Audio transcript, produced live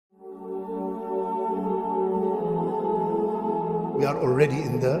we are already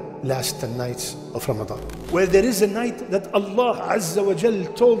in the last 10 nights of Ramadan, where there is a night that Allah Azza wa Jal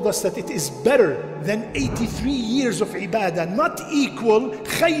told us that it is better than 83 years of ibadah, not equal,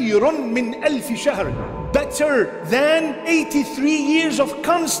 khayrun min alfi shahr, better than 83 years of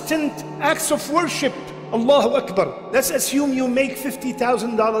constant acts of worship. Allahu Akbar. Let's assume you make $50,000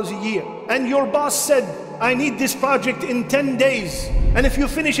 a year and your boss said, I need this project in 10 days. And if you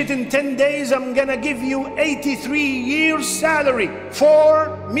finish it in 10 days, I'm gonna give you 83 years salary,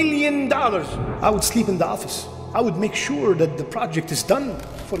 $4 million. I would sleep in the office. I would make sure that the project is done.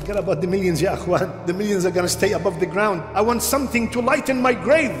 Forget about the millions, ya akhwan. The millions are gonna stay above the ground. I want something to lighten my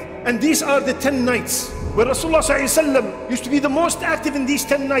grave. And these are the 10 nights where Rasulullah ﷺ used to be the most active in these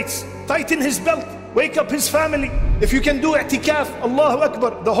 10 nights. Tighten his belt, wake up his family. If you can do i'tikaf, Allahu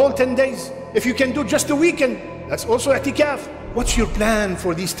Akbar, the whole 10 days. If you can do just a weekend, that's also i'tikaf. What's your plan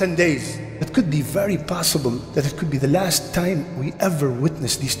for these 10 days? It could be very possible that it could be the last time we ever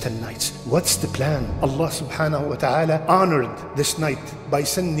witness these 10 nights. What's the plan? Allah subhanahu wa ta'ala honored this night by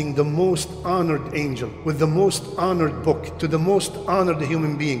sending the most honored angel with the most honored book to the most honored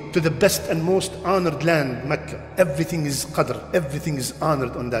human being, to the best and most honored land, Mecca. Everything is qadr, everything is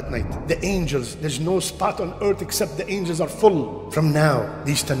honored on that night. The angels, there's no spot on earth except the angels are full. From now,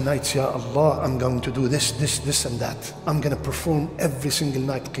 these 10 nights, Ya Allah, I'm going to do this, this and that. I'm going to perform every single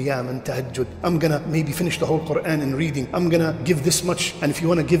night qiyam and tahajjud. I'm gonna maybe finish the whole Quran in reading. I'm gonna give this much. And if you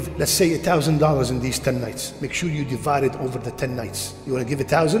want to give, let's say $1,000 in these 10 nights, make sure you divide it over the 10 nights. You want to give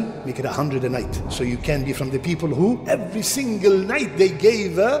 1,000, make it 100 a night. So you can be from the people who every single night they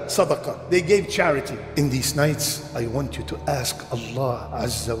gave a sadaqah, they gave charity. In these nights, I want you to ask Allah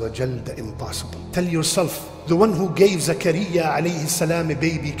Azza wa Jal the impossible. Tell yourself, the one who gave Zakaria alayhi salam a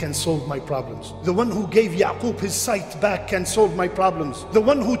baby can solve my problems. The one who gave Yaqub his sight back can solve my problems. The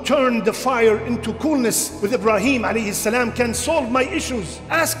one who turned the fire into coolness with Ibrahim alayhi salam can solve my issues.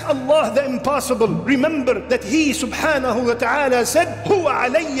 Ask Allah the impossible. Remember that He subhanahu wa ta'ala said, Huwa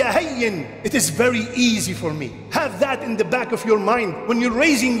alayya hayyin. It is very easy for me. Have that in the back of your mind when you're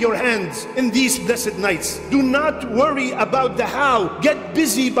raising your hands in these blessed nights. Do not worry about the how. Get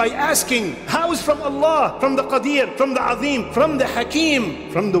busy by asking. How is from Allah, from the Qadir, from the Azim, from the Hakim,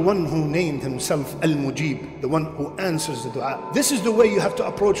 from the one who named himself Al-Mujib, the one who answers the dua. This is the way you have to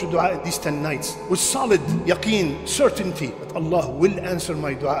approach the dua these 10 nights, with solid yaqeen, certainty that Allah will answer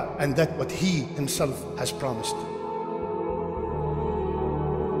my dua, and that what He Himself has promised.